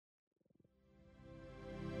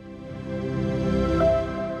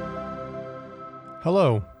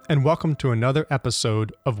Hello, and welcome to another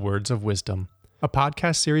episode of Words of Wisdom, a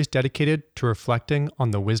podcast series dedicated to reflecting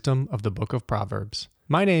on the wisdom of the book of Proverbs.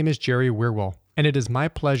 My name is Jerry Wierwell, and it is my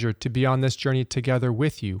pleasure to be on this journey together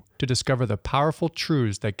with you to discover the powerful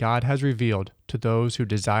truths that God has revealed to those who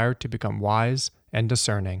desire to become wise and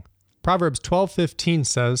discerning. Proverbs 12:15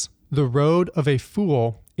 says, "The road of a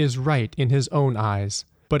fool is right in his own eyes,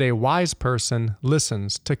 but a wise person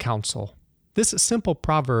listens to counsel." This simple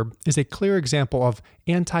proverb is a clear example of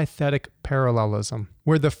antithetic parallelism,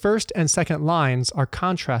 where the first and second lines are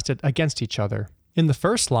contrasted against each other. In the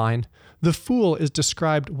first line, the fool is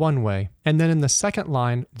described one way, and then in the second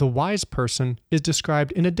line, the wise person is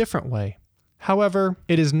described in a different way. However,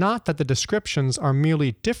 it is not that the descriptions are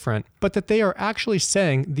merely different, but that they are actually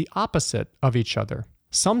saying the opposite of each other.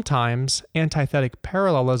 Sometimes antithetic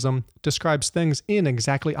parallelism describes things in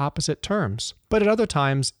exactly opposite terms, but at other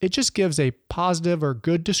times it just gives a positive or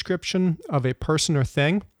good description of a person or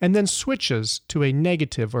thing and then switches to a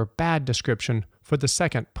negative or bad description for the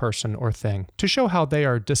second person or thing to show how they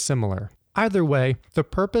are dissimilar. Either way, the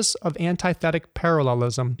purpose of antithetic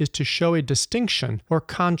parallelism is to show a distinction or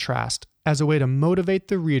contrast as a way to motivate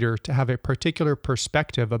the reader to have a particular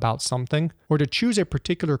perspective about something or to choose a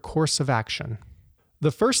particular course of action.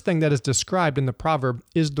 The first thing that is described in the proverb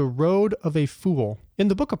is the road of a fool. In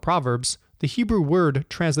the book of Proverbs, the Hebrew word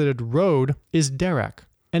translated road is derek,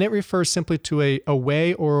 and it refers simply to a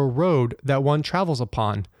way or a road that one travels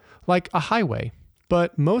upon, like a highway.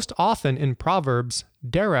 But most often in Proverbs,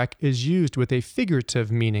 derek is used with a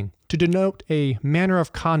figurative meaning to denote a manner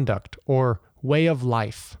of conduct or way of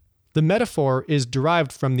life. The metaphor is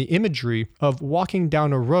derived from the imagery of walking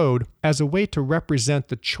down a road as a way to represent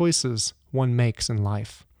the choices one makes in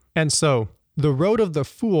life. And so, the road of the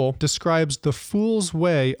fool describes the fool's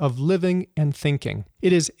way of living and thinking.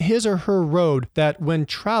 It is his or her road that, when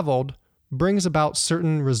traveled, brings about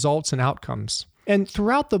certain results and outcomes. And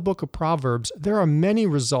throughout the book of Proverbs, there are many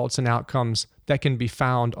results and outcomes that can be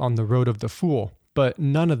found on the road of the fool, but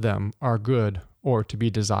none of them are good or to be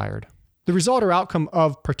desired. The result or outcome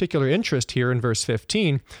of particular interest here in verse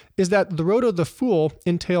 15 is that the road of the fool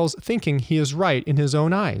entails thinking he is right in his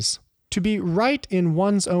own eyes. To be right in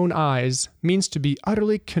one's own eyes means to be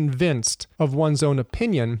utterly convinced of one's own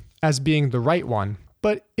opinion as being the right one.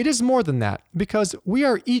 But it is more than that, because we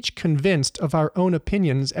are each convinced of our own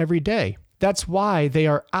opinions every day. That's why they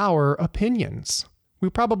are our opinions. We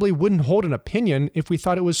probably wouldn't hold an opinion if we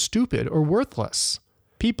thought it was stupid or worthless.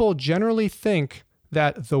 People generally think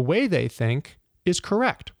that the way they think is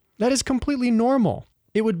correct. That is completely normal.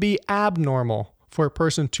 It would be abnormal for a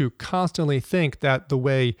person to constantly think that the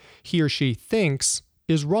way he or she thinks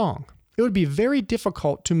is wrong. It would be very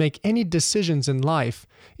difficult to make any decisions in life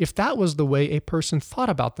if that was the way a person thought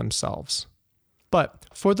about themselves. But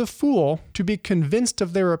for the fool, to be convinced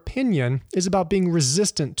of their opinion is about being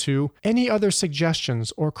resistant to any other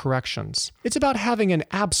suggestions or corrections. It's about having an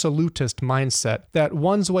absolutist mindset that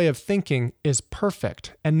one's way of thinking is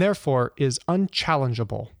perfect and therefore is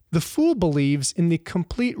unchallengeable. The fool believes in the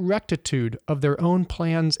complete rectitude of their own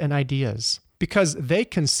plans and ideas. Because they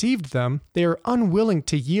conceived them, they are unwilling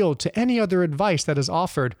to yield to any other advice that is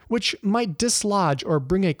offered, which might dislodge or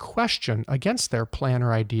bring a question against their plan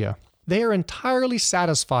or idea. They are entirely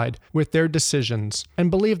satisfied with their decisions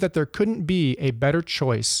and believe that there couldn't be a better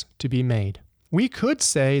choice to be made. We could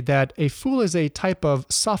say that a fool is a type of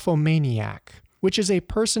sophomaniac, which is a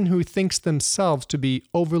person who thinks themselves to be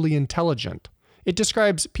overly intelligent. It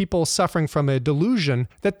describes people suffering from a delusion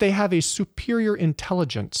that they have a superior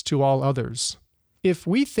intelligence to all others. If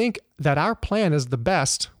we think that our plan is the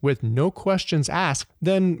best, with no questions asked,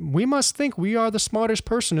 then we must think we are the smartest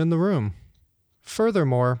person in the room.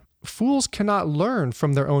 Furthermore, fools cannot learn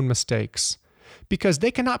from their own mistakes because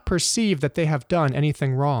they cannot perceive that they have done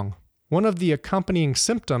anything wrong. One of the accompanying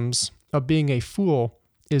symptoms of being a fool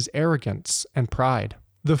is arrogance and pride.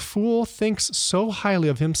 The fool thinks so highly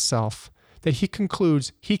of himself that he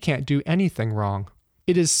concludes he can't do anything wrong.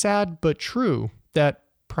 It is sad but true that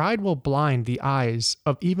pride will blind the eyes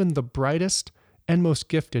of even the brightest and most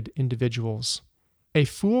gifted individuals. A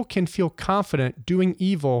fool can feel confident doing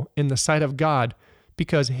evil in the sight of God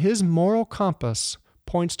because his moral compass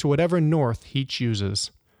points to whatever north he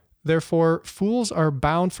chooses. Therefore, fools are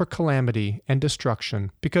bound for calamity and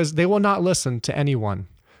destruction because they will not listen to anyone.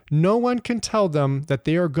 No one can tell them that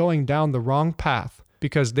they are going down the wrong path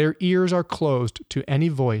because their ears are closed to any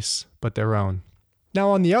voice but their own. Now,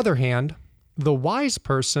 on the other hand, the wise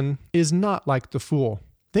person is not like the fool.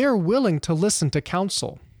 They are willing to listen to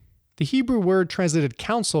counsel. The Hebrew word translated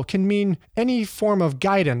counsel can mean any form of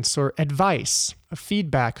guidance or advice,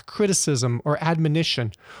 feedback, criticism, or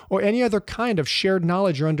admonition, or any other kind of shared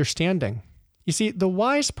knowledge or understanding. You see, the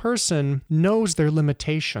wise person knows their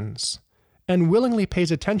limitations and willingly pays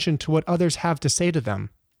attention to what others have to say to them.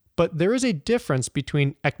 But there is a difference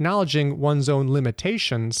between acknowledging one's own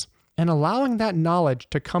limitations and allowing that knowledge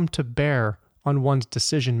to come to bear on one's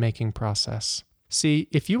decision-making process. See,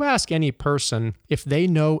 if you ask any person if they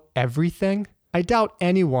know everything, I doubt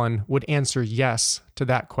anyone would answer yes to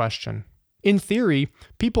that question. In theory,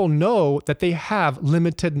 people know that they have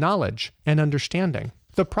limited knowledge and understanding.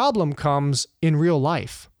 The problem comes in real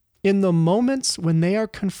life, in the moments when they are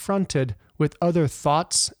confronted with other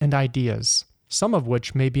thoughts and ideas, some of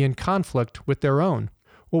which may be in conflict with their own.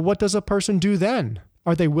 Well, what does a person do then?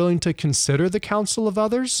 Are they willing to consider the counsel of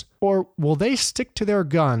others? Or will they stick to their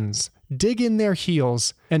guns, dig in their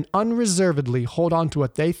heels, and unreservedly hold on to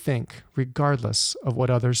what they think, regardless of what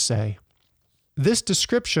others say? This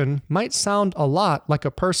description might sound a lot like a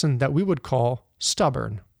person that we would call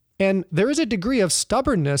stubborn. And there is a degree of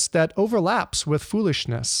stubbornness that overlaps with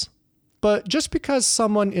foolishness. But just because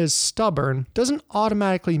someone is stubborn doesn't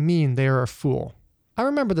automatically mean they are a fool. I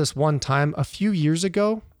remember this one time a few years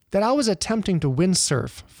ago that I was attempting to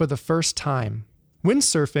windsurf for the first time.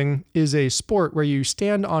 Windsurfing is a sport where you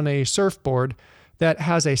stand on a surfboard that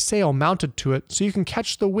has a sail mounted to it so you can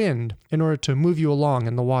catch the wind in order to move you along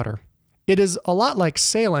in the water. It is a lot like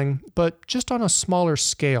sailing, but just on a smaller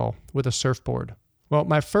scale with a surfboard. Well,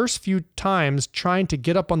 my first few times trying to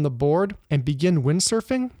get up on the board and begin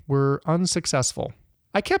windsurfing were unsuccessful.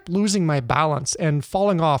 I kept losing my balance and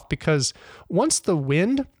falling off because once the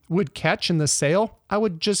wind would catch in the sail, I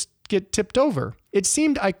would just get tipped over. It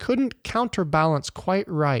seemed I couldn't counterbalance quite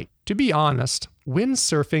right. To be honest,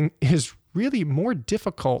 windsurfing is really more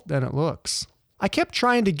difficult than it looks. I kept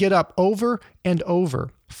trying to get up over and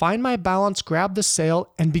over, find my balance, grab the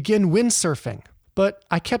sail, and begin windsurfing. But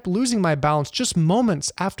I kept losing my balance just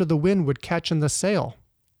moments after the wind would catch in the sail.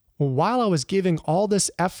 While I was giving all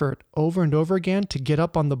this effort over and over again to get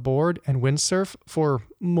up on the board and windsurf for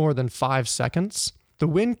more than 5 seconds, the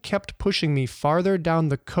wind kept pushing me farther down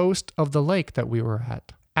the coast of the lake that we were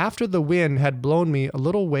at. After the wind had blown me a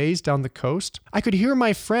little ways down the coast, I could hear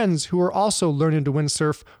my friends who were also learning to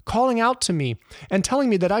windsurf calling out to me and telling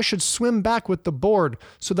me that I should swim back with the board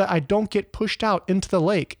so that I don't get pushed out into the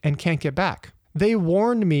lake and can't get back. They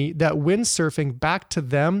warned me that windsurfing back to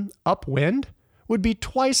them upwind would be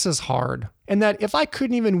twice as hard, and that if I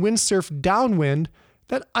couldn't even windsurf downwind,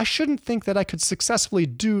 that I shouldn't think that I could successfully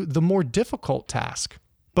do the more difficult task.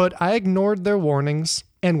 But I ignored their warnings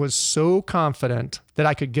and was so confident that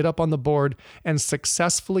I could get up on the board and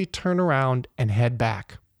successfully turn around and head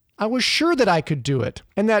back. I was sure that I could do it,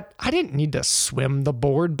 and that I didn't need to swim the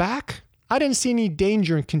board back. I didn't see any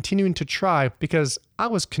danger in continuing to try because I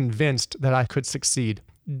was convinced that I could succeed,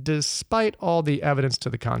 despite all the evidence to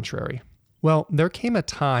the contrary. Well, there came a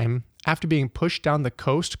time, after being pushed down the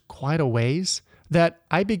coast quite a ways, that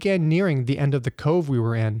I began nearing the end of the cove we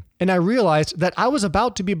were in, and I realized that I was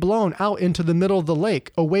about to be blown out into the middle of the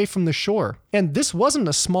lake, away from the shore. And this wasn't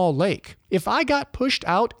a small lake. If I got pushed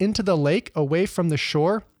out into the lake away from the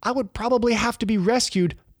shore, I would probably have to be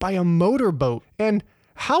rescued by a motorboat. And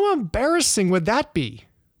how embarrassing would that be?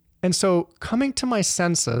 And so, coming to my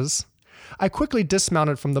senses, I quickly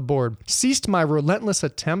dismounted from the board, ceased my relentless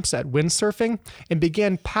attempts at windsurfing, and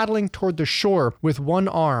began paddling toward the shore with one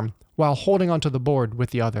arm while holding onto the board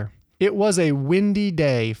with the other. It was a windy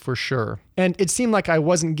day for sure, and it seemed like I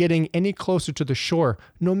wasn't getting any closer to the shore,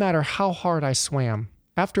 no matter how hard I swam.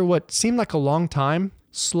 After what seemed like a long time,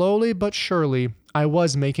 slowly but surely, I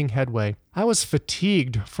was making headway. I was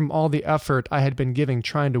fatigued from all the effort I had been giving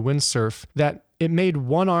trying to windsurf that it made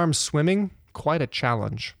one arm swimming quite a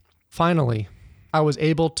challenge. Finally, I was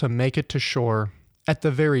able to make it to shore at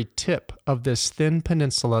the very tip of this thin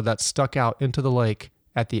peninsula that stuck out into the lake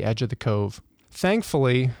at the edge of the cove.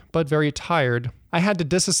 Thankfully, but very tired, I had to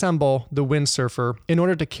disassemble the windsurfer in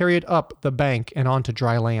order to carry it up the bank and onto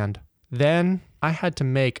dry land. Then I had to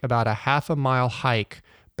make about a half-a-mile hike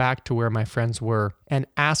back to where my friends were and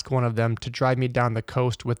ask one of them to drive me down the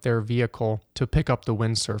coast with their vehicle to pick up the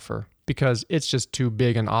windsurfer, because it's just too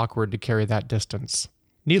big and awkward to carry that distance.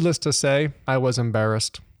 Needless to say, I was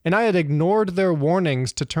embarrassed, and I had ignored their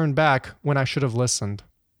warnings to turn back when I should have listened.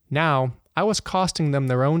 Now, I was costing them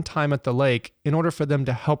their own time at the lake in order for them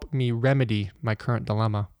to help me remedy my current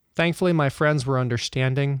dilemma. Thankfully, my friends were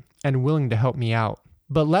understanding and willing to help me out.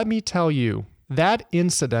 But let me tell you, that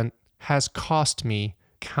incident has cost me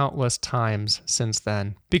countless times since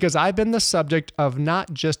then, because I've been the subject of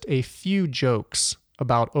not just a few jokes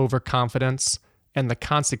about overconfidence and the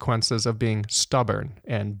consequences of being stubborn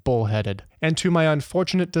and bullheaded. And to my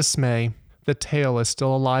unfortunate dismay, the tale is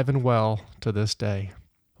still alive and well to this day.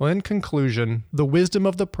 Well, in conclusion, the wisdom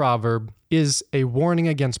of the proverb is a warning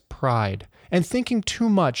against pride and thinking too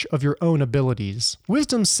much of your own abilities.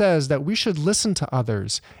 Wisdom says that we should listen to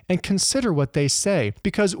others and consider what they say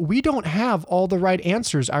because we don't have all the right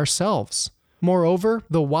answers ourselves. Moreover,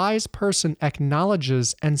 the wise person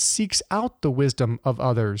acknowledges and seeks out the wisdom of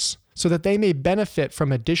others so that they may benefit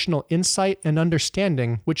from additional insight and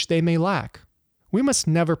understanding which they may lack. We must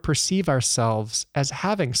never perceive ourselves as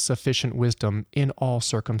having sufficient wisdom in all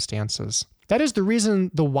circumstances. That is the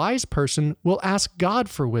reason the wise person will ask God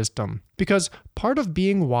for wisdom, because part of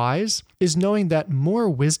being wise is knowing that more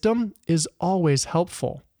wisdom is always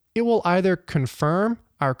helpful. It will either confirm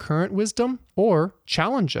our current wisdom or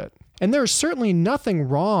challenge it. And there is certainly nothing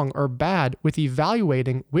wrong or bad with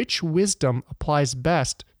evaluating which wisdom applies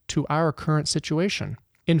best to our current situation.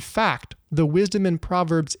 In fact, the wisdom in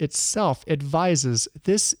Proverbs itself advises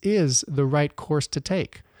this is the right course to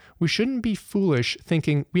take. We shouldn't be foolish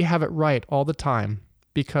thinking we have it right all the time,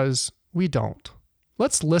 because we don't.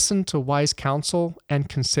 Let's listen to wise counsel and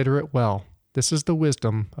consider it well. This is the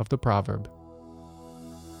wisdom of the proverb.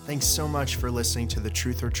 Thanks so much for listening to the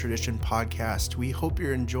Truth or Tradition podcast. We hope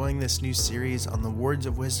you're enjoying this new series on the words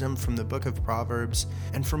of wisdom from the book of Proverbs.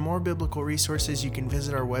 And for more biblical resources, you can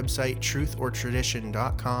visit our website,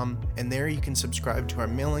 truthortradition.com, and there you can subscribe to our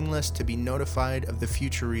mailing list to be notified of the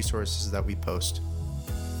future resources that we post.